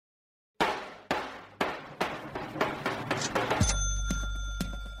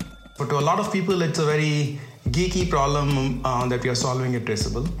To a lot of people, it's a very geeky problem that we are solving at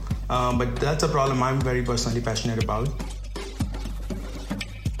Traceable. But that's a problem I'm very personally passionate about.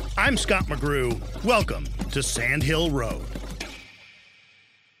 I'm Scott McGrew. Welcome to Sand Hill Road.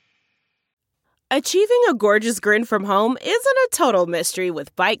 Achieving a gorgeous grin from home isn't a total mystery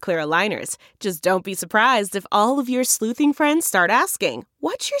with Bite Clear aligners. Just don't be surprised if all of your sleuthing friends start asking,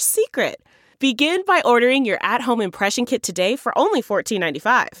 "What's your secret?" Begin by ordering your at-home impression kit today for only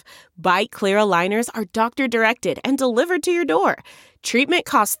 $14.95. Bite Clear aligners are doctor-directed and delivered to your door. Treatment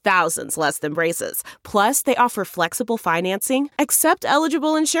costs thousands less than braces. Plus, they offer flexible financing, accept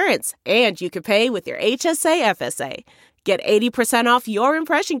eligible insurance, and you can pay with your HSA FSA. Get 80% off your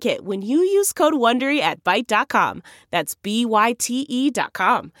impression kit when you use code WONDERY at Byte.com. That's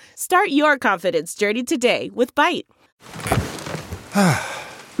BYTE.com. Start your confidence journey today with Byte.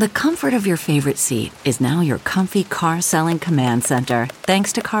 The comfort of your favorite seat is now your comfy car-selling command center,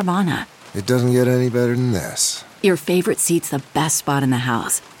 thanks to Carvana. It doesn't get any better than this. Your favorite seat's the best spot in the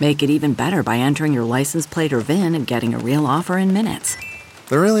house. Make it even better by entering your license plate or VIN and getting a real offer in minutes.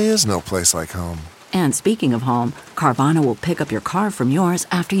 There really is no place like home. And speaking of home, Carvana will pick up your car from yours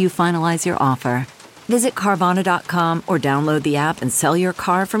after you finalize your offer. Visit Carvana.com or download the app and sell your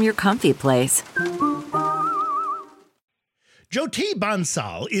car from your comfy place. Jyoti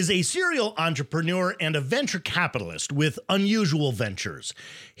Bansal is a serial entrepreneur and a venture capitalist with unusual ventures.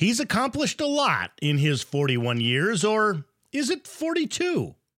 He's accomplished a lot in his 41 years, or is it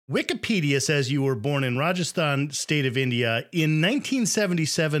 42? Wikipedia says you were born in Rajasthan, state of India, in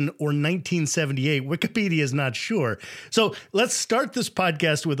 1977 or 1978. Wikipedia is not sure. So let's start this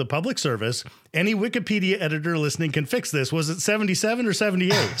podcast with a public service. Any Wikipedia editor listening can fix this. Was it 77 or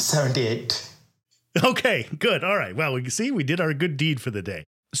 78? 78. Okay, good. All right. Well, we see we did our good deed for the day.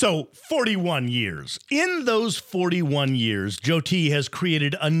 So 41 years. In those 41 years, Jyoti has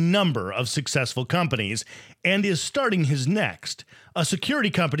created a number of successful companies and is starting his next, a security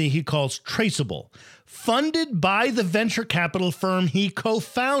company he calls Traceable, funded by the venture capital firm he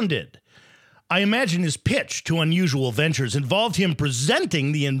co-founded. I imagine his pitch to Unusual Ventures involved him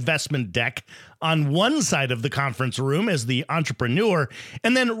presenting the investment deck on one side of the conference room as the entrepreneur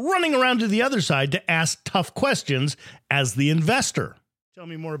and then running around to the other side to ask tough questions as the investor. Tell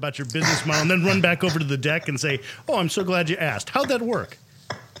me more about your business model and then run back over to the deck and say, "Oh, I'm so glad you asked." How'd that work?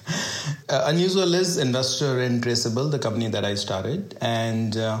 Unusual is investor in Traceable, the company that I started.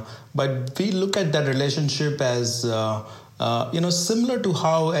 And but we look at that relationship as, similar to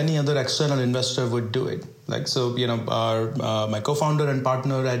how any other external investor would do it. Like, so, my co-founder and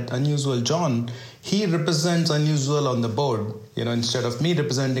partner at Unusual, John, he represents Unusual on the board. Instead of me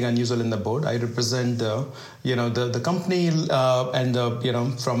representing Unusual in the board, I represent the company and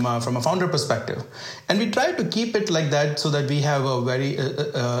from a founder perspective. And we try to keep it like that so that we have a very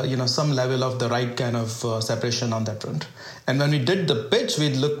some level of the right kind of separation on that front. And when we did the pitch, we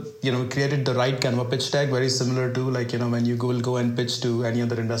created the right kind of a pitch deck, very similar to when you will go and pitch to any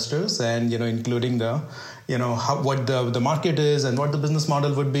other investors, and including the what the market is and what the business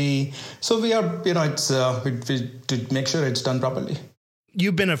model would be. So we are it's to make sure it's done properly.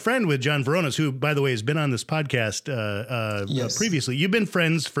 You've been a friend with John Veronis, who, by the way, has been on this podcast yes. Previously. You've been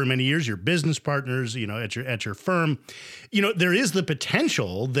friends for many years. You're business partners, at your firm. There is the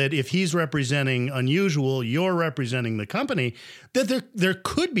potential that if he's representing Unusual, you're representing the company, that there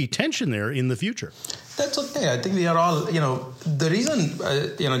could be tension there in the future. That's okay. I think we are all, the reason,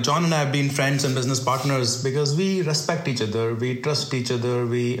 John and I have been friends and business partners because we respect each other, we trust each other,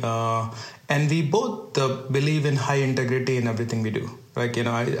 and we both believe in high integrity in everything we do. Like,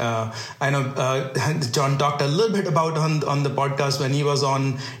 I know John talked a little bit about on the podcast when he was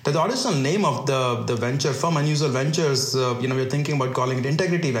on the original name of the venture firm, Unusual Ventures. We're thinking about calling it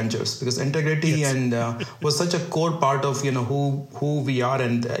Integrity Ventures because integrity yes. and was such a core part of who we are,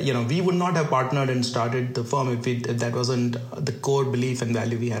 and we would not have partnered and started the firm if that wasn't the core belief and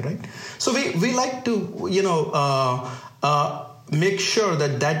value we had, right? So we like to make sure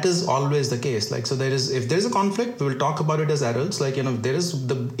that is always the case. Like, so if there is a conflict, we will talk about it as adults. Like, there is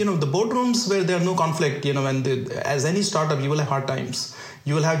the boardrooms where there are no conflict, as any startup, you will have hard times.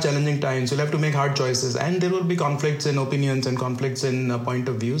 You will have challenging times. You'll have to make hard choices, and there will be conflicts in opinions and conflicts in point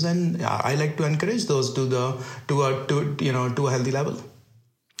of views. And I like to encourage those to a healthy level.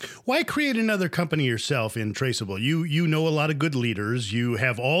 Why create another company yourself in Traceable? You know a lot of good leaders. You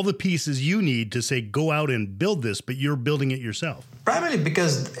have all the pieces you need to say, go out and build this, but you're building it yourself. Primarily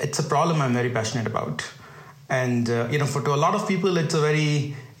because it's a problem I'm very passionate about. And, to a lot of people, it's a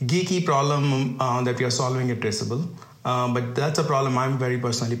very geeky problem that we are solving at Traceable. But that's a problem I'm very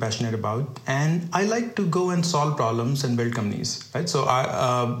personally passionate about. And I like to go and solve problems and build companies, right? So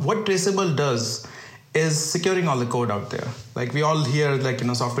what Traceable does is securing all the code out there. Like we all hear,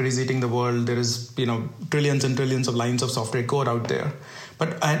 software is eating the world. There is, trillions and trillions of lines of software code out there.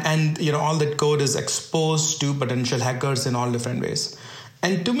 But all that code is exposed to potential hackers in all different ways.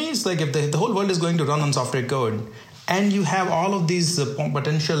 And to me, it's like if the whole world is going to run on software code, and you have all of these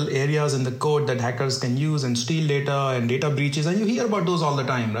potential areas in the code that hackers can use and steal data and data breaches, and you hear about those all the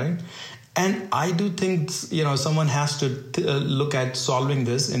time, right? And I do think, someone has to look at solving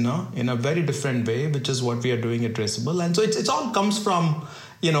this in a very different way, which is what we are doing at Traceable. And so it all comes from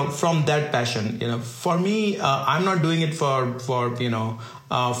that passion. For me, I'm not doing it for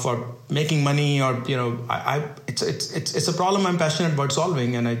making money or, it's a problem I'm passionate about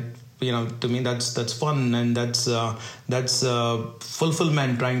solving. And to me, that's fun. And that's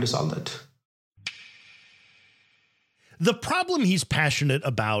fulfillment trying to solve that. The problem he's passionate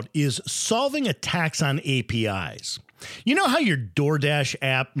about is solving attacks on APIs. You know how your DoorDash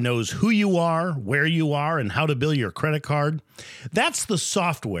app knows who you are, where you are, and how to bill your credit card? That's the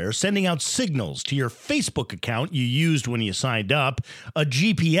software sending out signals to your Facebook account you used when you signed up, a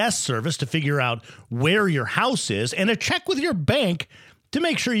GPS service to figure out where your house is, and a check with your bank to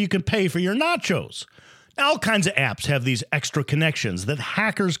make sure you can pay for your nachos. All kinds of apps have these extra connections that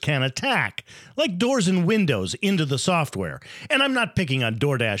hackers can attack, like doors and windows into the software. And I'm not picking on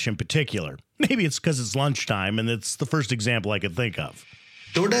DoorDash in particular. Maybe it's because it's lunchtime and it's the first example I could think of.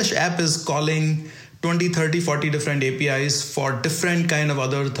 DoorDash app is calling 20, 30, 40 different APIs for different kind of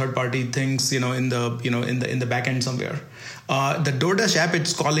other third-party things, in the back end somewhere. The DoorDash app,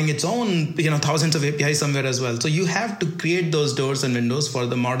 it's calling its own, thousands of APIs somewhere as well. So you have to create those doors and windows for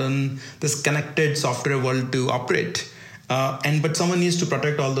the modern, this connected software world to operate. But someone needs to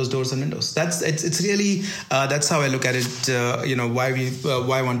protect all those doors and windows. It's really that's how I look at it.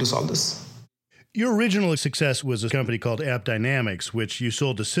 Why I want to solve this. Your original success was a company called AppDynamics, which you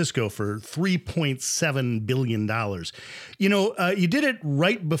sold to Cisco for $3.7 billion. You did it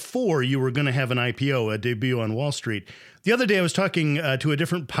right before you were going to have an IPO, a debut on Wall Street. The other day, I was talking to a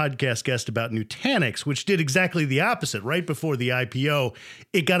different podcast guest about Nutanix, which did exactly the opposite. Right before the IPO,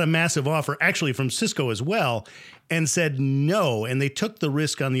 it got a massive offer, actually from Cisco as well, and said no. And they took the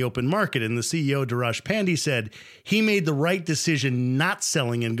risk on the open market. And the CEO, Dheeraj Pandey, said he made the right decision not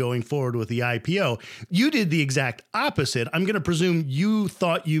selling and going forward with the IPO. You did the exact opposite. I'm going to presume you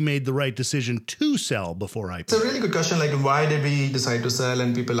thought you made the right decision to sell before IPO. It's a really good question. Like, why did we decide to sell?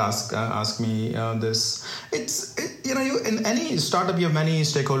 And people ask me this. In any startup, you have many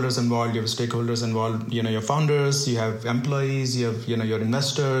stakeholders involved. You have stakeholders involved, your founders, you have employees, you have, your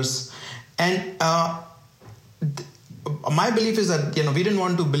investors. And my belief is that, we didn't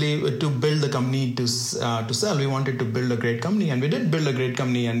want to build the company to sell. We wanted to build a great company, and we did build a great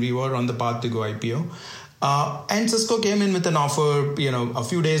company, and we were on the path to go IPO. And Cisco came in with an offer, a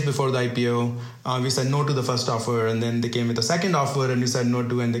few days before the IPO. We said no to the first offer, and then they came with a second offer, and we said no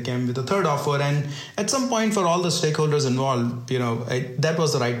to, and they came with a third offer. And at some point, for all the stakeholders involved, that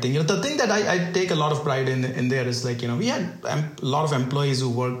was the right thing. The thing that I take a lot of pride in there is we had a lot of employees who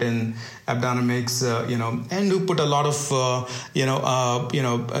worked in AppDynamics, and who put a lot of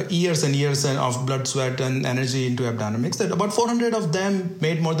years and years of blood, sweat, and energy into AppDynamics. That about 400 of them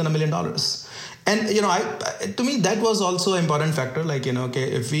made more than $1 million. And to me that was also an important factor.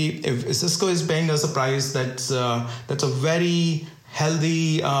 If Cisco is paying us a price that's a very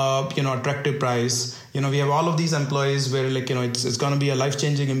healthy, attractive price. We have all of these employees where it's going to be a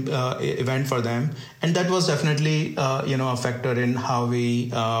life-changing event for them, and that was definitely a factor in how we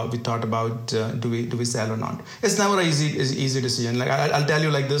thought about do we sell or not. It's never an easy decision. I'll tell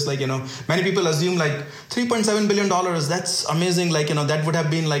you like this. Many people assume $3.7 billion. That's amazing. That would have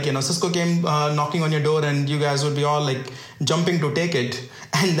been Cisco came knocking on your door and you guys would be all jumping to take it.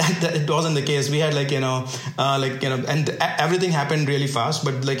 And that it wasn't the case. We had and everything happened really fast.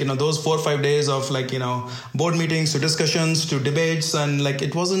 But those 4 or 5 days of board meetings to discussions to debates, and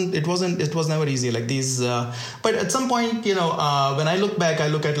it was never easy like these. But at some point, when I look back, I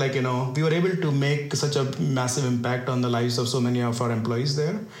look at we were able to make such a massive impact on the lives of so many of our employees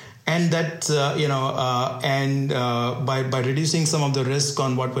there. And that, by reducing some of the risk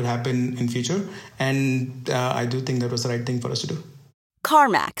on what would happen in future. And I do think that was the right thing for us to do.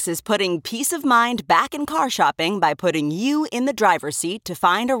 CarMax is putting peace of mind back in car shopping by putting you in the driver's seat to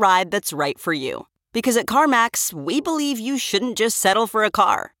find a ride that's right for you. Because at CarMax, we believe you shouldn't just settle for a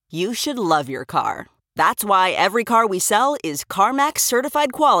car. You should love your car. That's why every car we sell is CarMax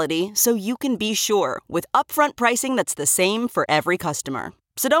certified quality, so you can be sure with upfront pricing that's the same for every customer.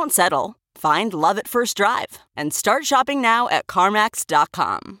 So don't settle. Find love at first drive and start shopping now at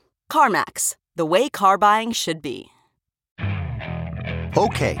CarMax.com. CarMax, the way car buying should be.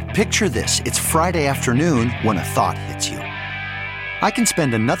 Okay, picture this. It's Friday afternoon when a thought hits you. I can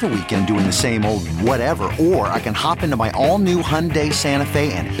spend another weekend doing the same old whatever, or I can hop into my all-new Hyundai Santa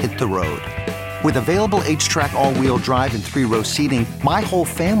Fe and hit the road. With available H-Track all-wheel drive and 3-row seating, my whole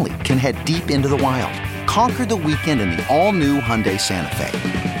family can head deep into the wild. Conquer the weekend in the all-new Hyundai Santa Fe.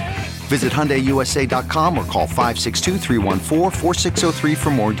 Visit HyundaiUSA.com or call 562-314-4603 for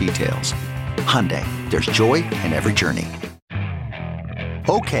more details. Hyundai, there's joy in every journey.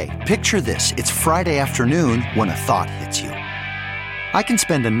 Okay, picture this. It's Friday afternoon when a thought hits you. I can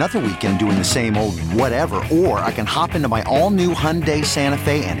spend another weekend doing the same old whatever, or I can hop into my all-new Hyundai Santa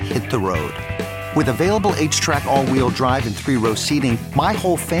Fe and hit the road. With available H-Track all-wheel drive and 3-row seating, my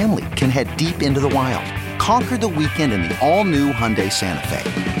whole family can head deep into the wild. Conquer the weekend in the all-new Hyundai Santa Fe.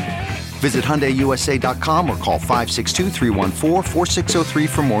 Visit HyundaiUSA.com or call 562-314-4603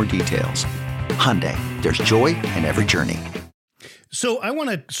 for more details. Hyundai, there's joy in every journey. So I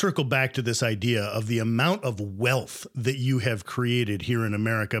want to circle back to this idea of the amount of wealth that you have created here in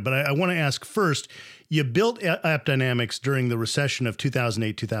America. But I want to ask first, you built AppDynamics during the recession of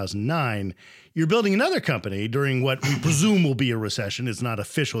 2008, 2009. You're building another company during what we presume will be a recession. It's not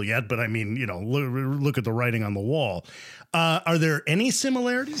official yet, but I mean, look at the writing on the wall. Are there any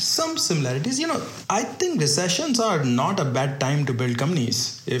similarities? Some similarities. I think recessions are not a bad time to build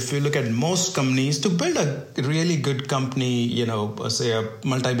companies. If you look at most companies, to build a really good company, say a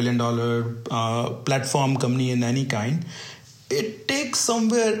multi-billion-dollar platform company in any kind, it takes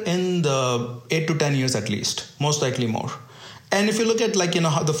somewhere in the 8 to 10 years at least, most likely more. And if you look at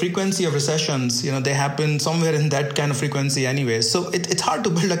how the frequency of recessions, they happen somewhere in that kind of frequency anyway. So it's hard to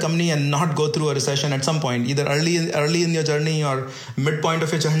build a company and not go through a recession at some point, either early in your journey or midpoint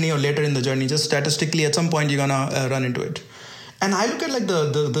of your journey or later in the journey. Just statistically, at some point, you're going to run into it. And I look at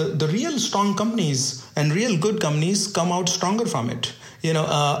the real strong companies and real good companies come out stronger from it.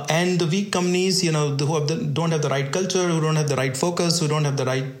 And the weak companies, who don't have the right culture, who don't have the right focus, who don't have the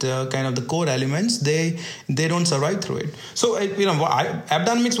right kind of the core elements, they don't survive through it. So,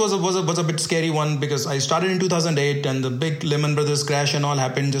 AppDynamics was a bit scary one because I started in 2008 and the big Lehman Brothers crash and all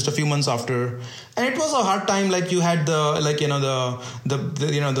happened just a few months after. And it was a hard time. You had the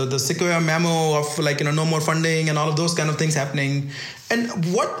Sequoia memo of no more funding and all of those kind of things happening. And so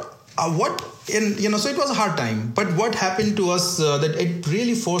it was a hard time. But what happened to us that it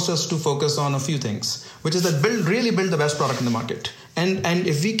really forced us to focus on a few things, which is that build the best product in the market. And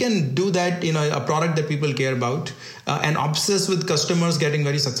if we can do that, a product that people care about and obsess with customers getting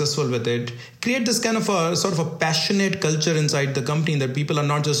very successful with it, create this kind of a sort of a passionate culture inside the company that people are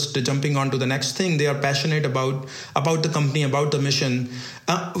not just jumping on to the next thing. They are passionate about the company, about the mission.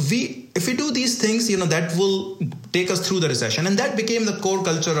 If we do these things, that will take us through the recession. And that became the core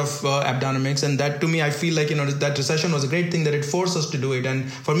culture of AppDynamics. And that, to me, I feel like, that recession was a great thing that it forced us to do it.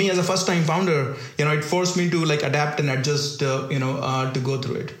 And for me as a first-time founder, it forced me to adapt and adjust, to go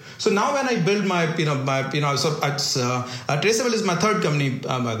through it. So now when I build Traceable is my third company,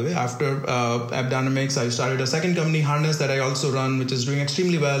 by the way. After AppDynamics, I started a second company, Harness, that I also run, which is doing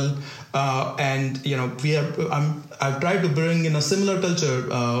extremely well. I've tried to bring in a similar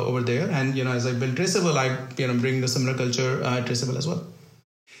culture over there. And, as I build Traceable, I bring the similar culture at Traceable as well.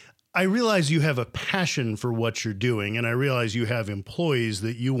 I realize you have a passion for what you're doing, and I realize you have employees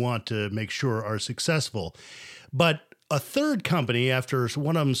that you want to make sure are successful. But a third company, after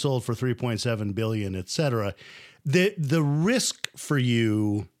one of them sold for $3.7 billion, et cetera, the risk for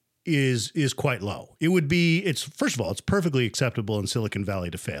you is quite low. First of all, it's perfectly acceptable in Silicon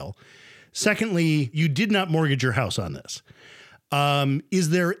Valley to fail. Secondly, you did not mortgage your house on this. Is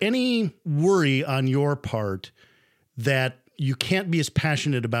there any worry on your part that you can't be as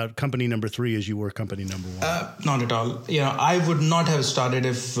passionate about company number 3 as you were company number 1? Not at all. I would not have started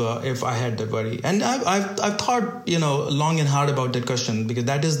if I had that worry. And I've thought, long and hard about that question because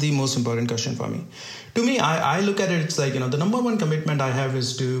that is the most important question for me. To me, I look at it, it's like, the number one commitment I have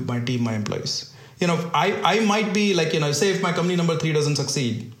is to my team, my employees. I might be say if my company number 3 doesn't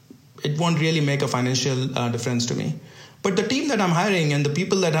succeed, it won't really make a financial difference to me. But the team that I'm hiring and the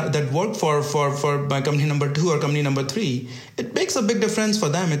people that work for my company number 2 or company number 3, it makes a big difference for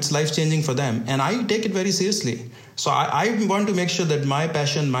them. It's life-changing for them. And I take it very seriously. So I want to make sure that my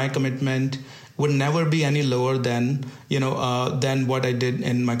passion, my commitment would never be any lower than what I did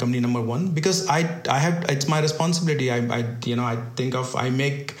in my company number 1, because it's my responsibility. I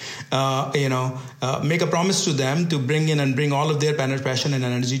make a promise to them to bring all of their passion and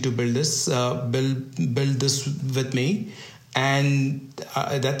energy to build this with me. And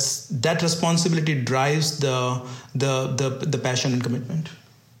that responsibility drives the passion and commitment.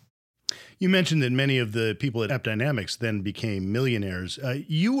 You mentioned that many of the people at AppDynamics then became millionaires.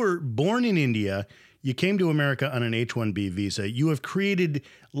 You were born in India. You came to America on an H-1B visa. You have created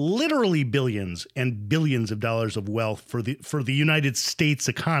literally billions and billions of dollars of wealth for the United States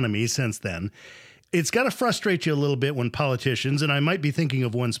economy since then. It's got to frustrate you a little bit when politicians, and I might be thinking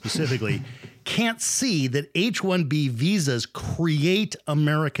of one specifically, can't see that H-1B visas create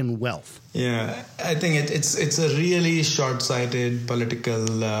American wealth. Yeah, I think it's a really short-sighted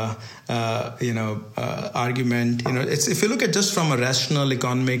political argument. It's, if you look at just from a rational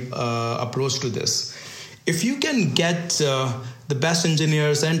economic approach to this, if you can get the best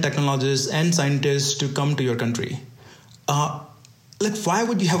engineers and technologists and scientists to come to your country, why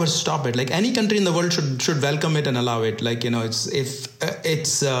would you ever stop it? Like, any country in the world should welcome it and allow it.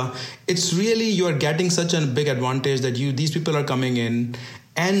 It's really, you are getting such a big advantage that these people are coming in.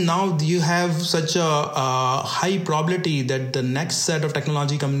 And now you have such a high probability that the next set of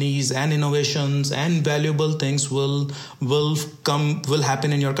technology companies and innovations and valuable things will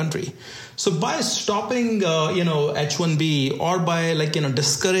happen in your country. So by stopping, H-1B, or by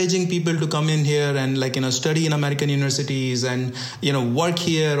discouraging people to come in here and study in American universities and work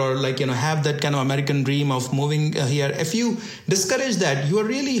here, or have that kind of American dream of moving here, if you discourage that, you are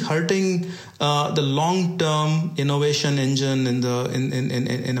really hurting the long-term innovation engine in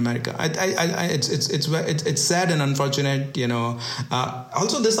America. It's sad and unfortunate.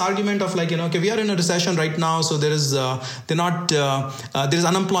 Also this argument of we are in a recession right now, so there is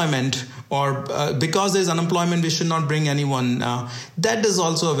unemployment. Or because there's unemployment, we should not bring anyone. That is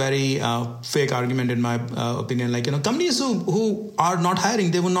also a very fake argument, in my opinion. Companies who are not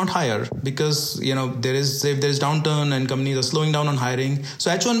hiring, they will not hire because there is downturn and companies are slowing down on hiring.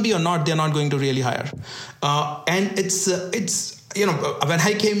 So H-1B or not, they're not going to really hire. And it's when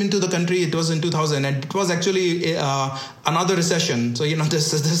I came into the country, it was in 2000, and it was actually another recession. So, I don't know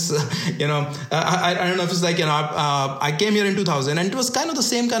if it's I came here in 2000, and it was kind of the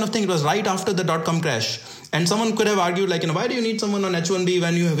same kind of thing. It was right after the dot-com crash. And someone could have argued, why do you need someone on H-1B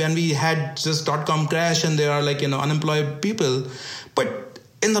when we had just dot-com crash and there are unemployed people? But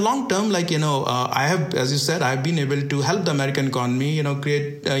in the long term, I have, as you said, I've been able to help the American economy,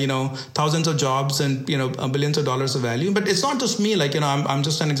 create, thousands of jobs and, billions of dollars of value. But it's not just me, I'm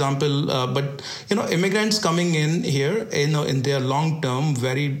just an example. But, immigrants coming in here, in their long term,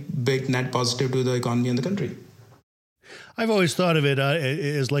 very big net positive to the economy and the country. I've always thought of it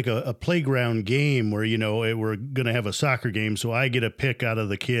as like a playground game where, we're going to have a soccer game. So I get a pick out of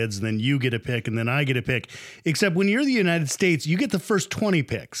the kids, and then you get a pick, and then I get a pick. Except when you're the United States, you get the first 20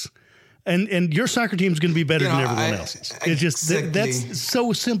 picks. And your soccer team is going to be better than everyone else's. It's just that's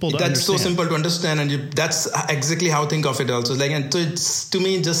so simple to understand. That's so simple to understand, and that's exactly how I think of it also. And so it's, to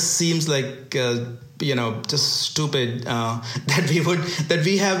me, it just seems like just stupid that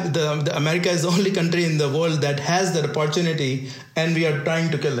we have the America is the only country in the world that has that opportunity, and we are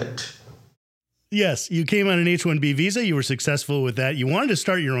trying to kill it. Yes, you came on an H-1B visa. You were successful with that. You wanted to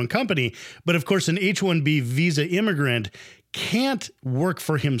start your own company, but of course, an H-1B visa immigrant can't work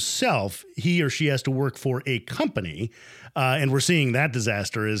for himself. He or she has to work for a company. And we're seeing that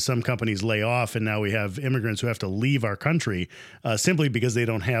disaster as some companies lay off, and now we have immigrants who have to leave our country simply because they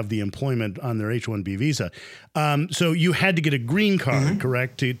don't have the employment on their H-1B visa. So you had to get a green card,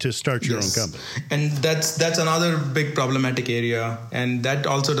 correct, to start your own company. And that's another big problematic area, and that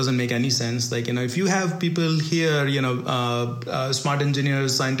also doesn't make any sense. If you have people here, smart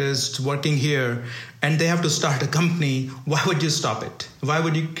engineers, scientists working here, and they have to start a company, why would you stop it? Why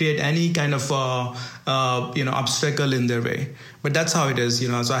would you create any kind of obstacle in their way? But that's how it is,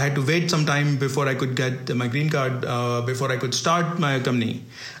 So I had to wait some time before I could get my green card, before I could start my company.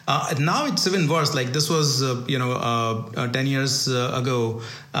 Now it's even worse. This was 10 years ago.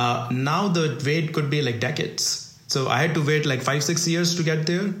 Now the wait could be decades. So I had to wait 5-6 years to get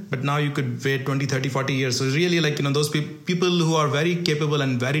there, but now you could wait 20, 30, 40 years. So really those people who are very capable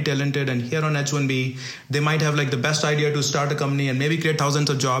and very talented and here on H-1B, they might have the best idea to start a company and maybe create thousands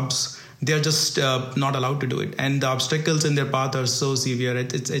of jobs. They're just not allowed to do it. And the obstacles in their path are so severe.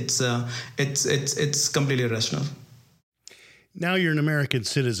 It's completely irrational. Now you're an American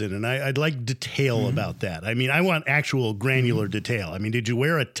citizen, and I'd like detail about that. I mean, I want actual granular detail. I mean, did you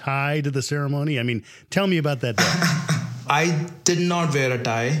wear a tie to the ceremony? I mean, tell me about that day. I did not wear a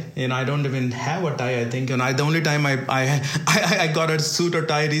tie, I don't even have a tie, I think. The only time I got a suit or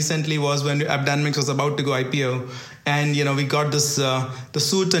tie recently was when AppDynamics was about to go IPO. and we got this the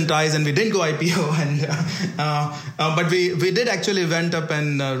suits and ties, and we didn't go IPO, and but we did actually went up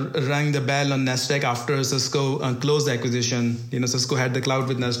and rang the bell on Nasdaq after Cisco closed the acquisition. Cisco had the cloud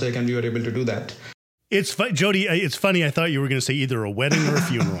with Nasdaq, and we were able to do that. It's Jyoti. It's funny. I thought you were going to say either a wedding or a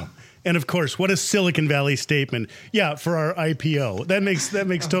funeral. And of course, what a Silicon Valley statement. Yeah, for our IPO. That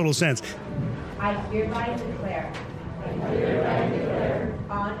makes total sense. I hereby declare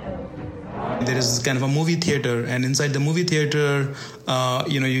on oath. There is kind of a movie theater, and inside the movie theater,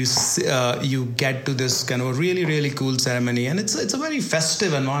 you get to this kind of a really, really cool ceremony, and it's a very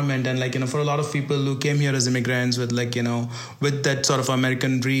festive environment. And for a lot of people who came here as immigrants with with that sort of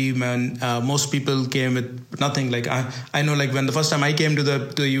American dream, and most people came with nothing. I know when the first time I came to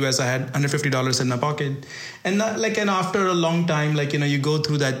the US, I had $150 in my pocket, and after a long time, you go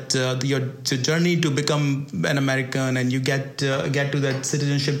through that your journey to become an American, and you get to that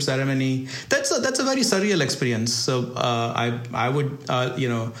citizenship ceremony. That's a very surreal experience. So I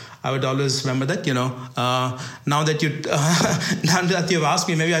would always remember that. Now that you've asked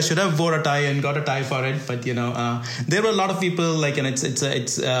me, maybe I should have wore a tie and got a tie for it. But there were a lot of people and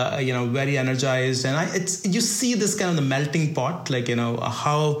it's very energized, and you see this kind of the melting pot,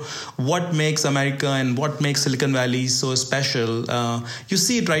 what makes America and what makes Silicon Valley so special. You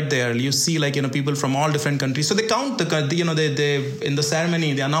see it right there. You see people from all different countries. So they count they in the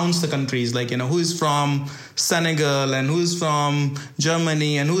ceremony they announce the countries who is from Senegal and who's from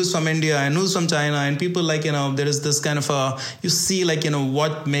Germany and who's from India and who's from China, and people there is this kind of you see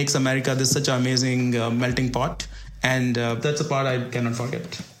what makes America this such an amazing melting pot, and that's a part I cannot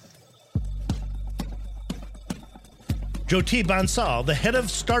forget. Jyoti Bansal, the head of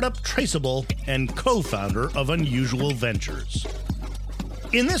Startup Traceable and co-founder of Unusual Ventures.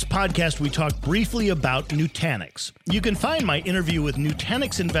 In this podcast, we talk briefly about Nutanix. You can find my interview with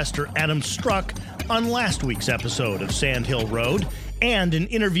Nutanix investor Adam Struck on last week's episode of Sand Hill Road, and an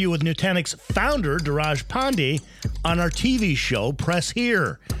interview with Nutanix founder Dheeraj Pandey on our TV show Press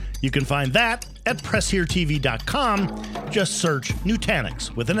Here. You can find that at pressheretv.com. Just search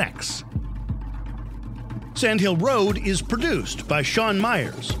Nutanix with an X. Sand Hill Road is produced by Sean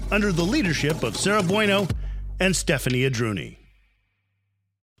Myers under the leadership of Sarah Bueno and Stephanie Adruni.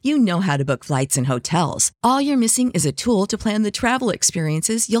 You know how to book flights and hotels. All you're missing is a tool to plan the travel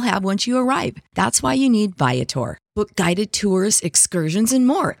experiences you'll have once you arrive. That's why you need Viator. Book guided tours, excursions, and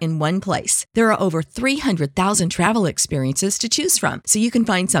more in one place. There are over 300,000 travel experiences to choose from, so you can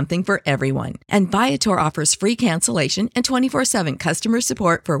find something for everyone. And Viator offers free cancellation and 24/7 customer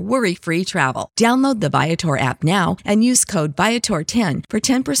support for worry-free travel. Download the Viator app now and use code Viator10 for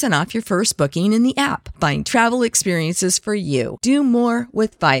 10% off your first booking in the app. Find travel experiences for you. Do more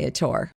with Viator.